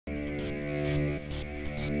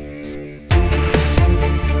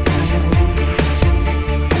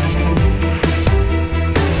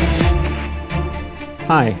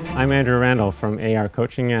Hi, I'm Andrew Randell from AR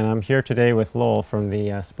Coaching, and I'm here today with Lowell from the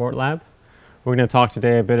SportLab. We're going to talk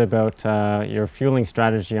today a bit about your fueling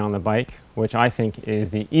strategy on the bike, which I think is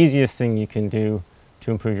the easiest thing you can do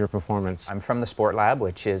to improve your performance. I'm from the SportLab,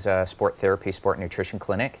 which is a sport therapy, sport nutrition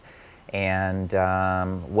clinic, and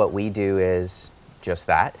what we do is just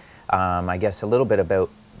that. I guess a little bit about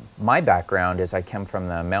my background is I come from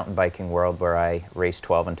the mountain biking world where I raced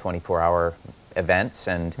 12 and 24-hour events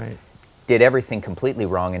and did everything completely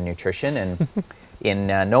wrong in nutrition, and in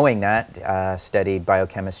knowing that, studied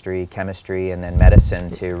biochemistry, chemistry, and then medicine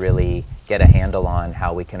to really get a handle on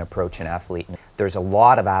how we can approach an athlete. There's a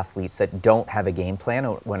lot of athletes that don't have a game plan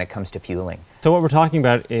when it comes to fueling. So what we're talking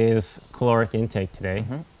about is caloric intake today.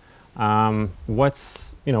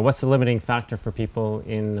 What's the limiting factor for people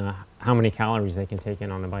in how many calories they can take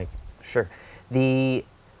in on the bike? Sure.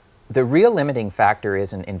 The real limiting factor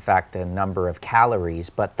isn't, in fact, the number of calories,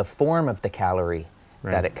 but the form of the calorie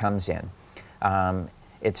that it comes in.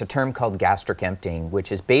 It's a term called gastric emptying,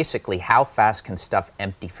 which is basically how fast can stuff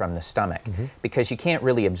empty from the stomach. Because you can't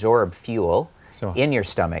really absorb fuel in your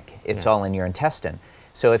stomach. It's all in your intestine.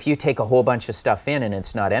 So if you take a whole bunch of stuff in and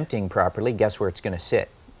it's not emptying properly, guess where it's going to sit?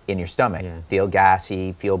 In your stomach. Feel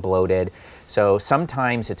gassy, feel bloated. So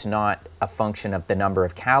sometimes it's not a function of the number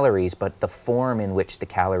of calories, but the form in which the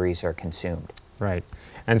calories are consumed. Right.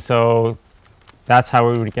 And so that's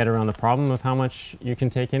how we would get around the problem of how much you can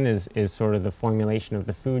take in is sort of the formulation of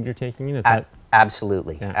the food you're taking in? Is that?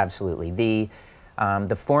 Absolutely, absolutely. The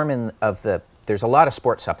form of the, there's a lot of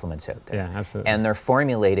sport supplements out there. Yeah, absolutely. And they're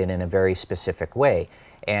formulated in a very specific way.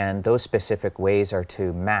 And those specific ways are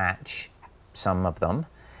to match, some of them,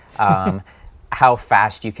 how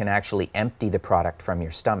fast you can actually empty the product from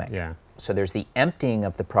your stomach. So there's the emptying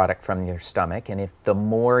of the product from your stomach, and if the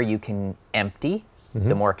more you can empty,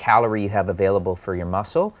 the more calorie you have available for your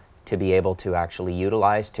muscle to be able to actually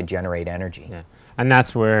utilize to generate energy. And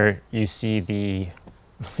that's where you see the,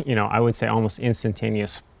 I would say almost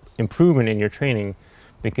instantaneous improvement in your training,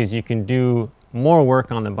 because you can do more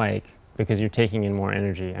work on the bike because you're taking in more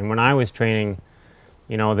energy. And when I was training,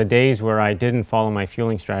 the days where I didn't follow my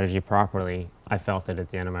fueling strategy properly, I felt it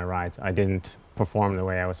at the end of my rides. I didn't perform the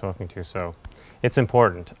way I was hoping to, so it's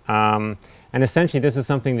important. And essentially, this is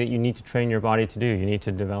something that you need to train your body to do. You need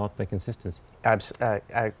to develop the consistency.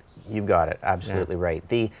 You've got it, absolutely right.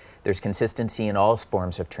 There's consistency in all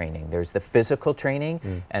forms of training. There's the physical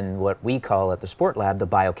training and what we call at the SportLab the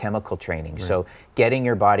biochemical training. So getting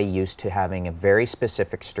your body used to having a very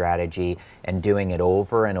specific strategy and doing it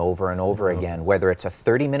over and over and over again, whether it's a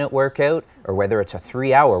 30-minute workout or whether it's a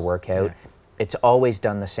 3-hour workout, it's always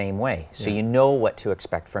done the same way. So you know what to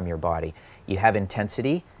expect from your body. You have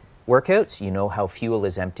intensity workouts, you know how fuel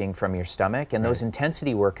is emptying from your stomach, and those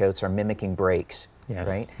intensity workouts are mimicking breaks.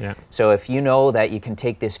 Right? So if you know that you can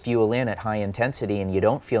take this fuel in at high intensity and you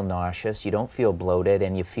don't feel nauseous, you don't feel bloated,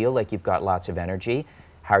 and you feel like you've got lots of energy,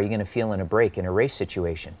 how are you going to feel in a break in a race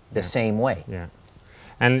situation? The same way.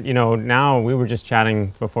 And now we were just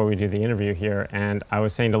chatting before we do the interview here, and I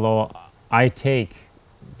was saying to Lowell, I take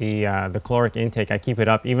the caloric intake, I keep it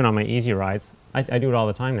up even on my easy rides. I do it all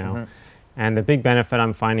the time now. And the big benefit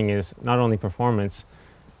I'm finding is not only performance,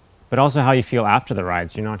 but also how you feel after the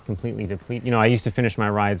rides. You're not completely depleted. I used to finish my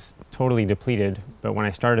rides totally depleted, but when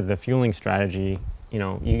I started the fueling strategy,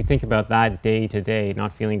 you think about that day to day,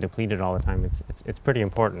 not feeling depleted all the time. It's pretty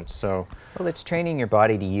important. So, well, it's training your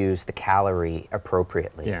body to use the calorie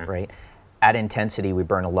appropriately, right? At intensity, we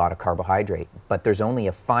burn a lot of carbohydrate, but there's only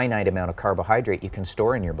a finite amount of carbohydrate you can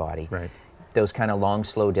store in your body. Those kind of long,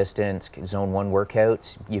 slow distance, zone 1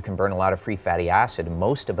 workouts, you can burn a lot of free fatty acid.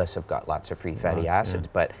 Most of us have got lots of free fatty acids,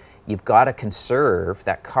 but you've got to conserve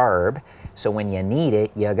that carb, so when you need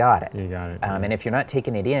it, you got it. And if you're not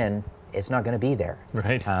taking it in, it's not going to be there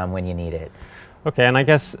when you need it. Okay, and I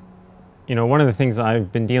guess, one of the things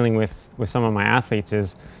I've been dealing with some of my athletes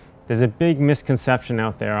is there's a big misconception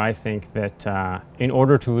out there, I think, that in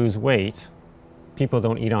order to lose weight, people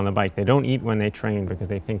don't eat on the bike. They don't eat when they train because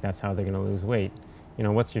they think that's how they're going to lose weight.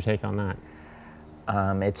 What's your take on that?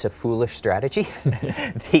 It's a foolish strategy.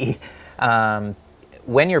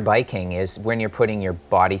 When you're biking is when you're putting your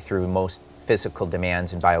body through most physical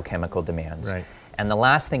demands and biochemical demands. And the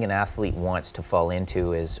last thing an athlete wants to fall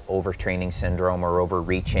into is overtraining syndrome or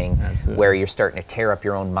overreaching, where you're starting to tear up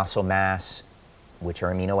your own muscle mass, which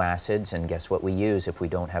are amino acids. And guess what we use if we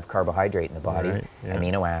don't have carbohydrate in the body?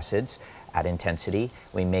 Amino acids. At intensity,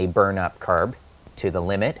 we may burn up carb to the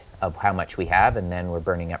limit of how much we have, and then we're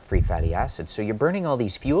burning up free fatty acids. So you're burning all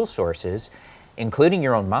these fuel sources, including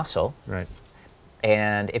your own muscle.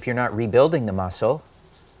 And if you're not rebuilding the muscle,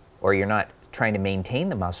 or you're not trying to maintain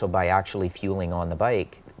the muscle by actually fueling on the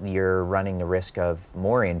bike, you're running the risk of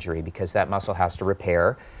more injury because that muscle has to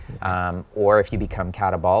repair. Or if you become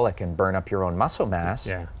catabolic and burn up your own muscle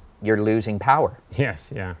mass, you're losing power.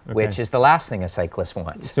 Yes, yeah. Okay. Which is the last thing a cyclist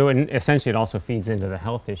wants. So essentially it also feeds into the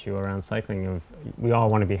health issue around cycling of we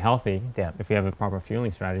all want to be healthy. Yeah. If we have a proper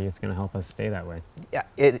fueling strategy, it's going to help us stay that way. Yeah,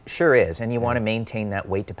 it sure is. And you want to maintain that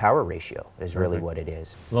weight to power ratio is really what it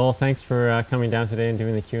is. Lowell, thanks for coming down today and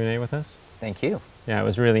doing the Q&A with us. Thank you. Yeah, it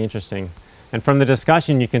was really interesting. And from the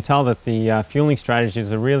discussion, you can tell that the fueling strategy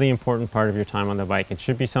is a really important part of your time on the bike. It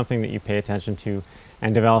should be something that you pay attention to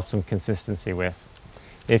and develop some consistency with.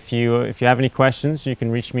 If you have any questions, you can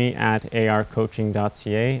reach me at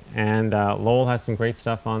arcoaching.ca, and Lowell has some great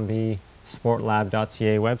stuff on the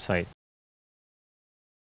sportlab.ca website.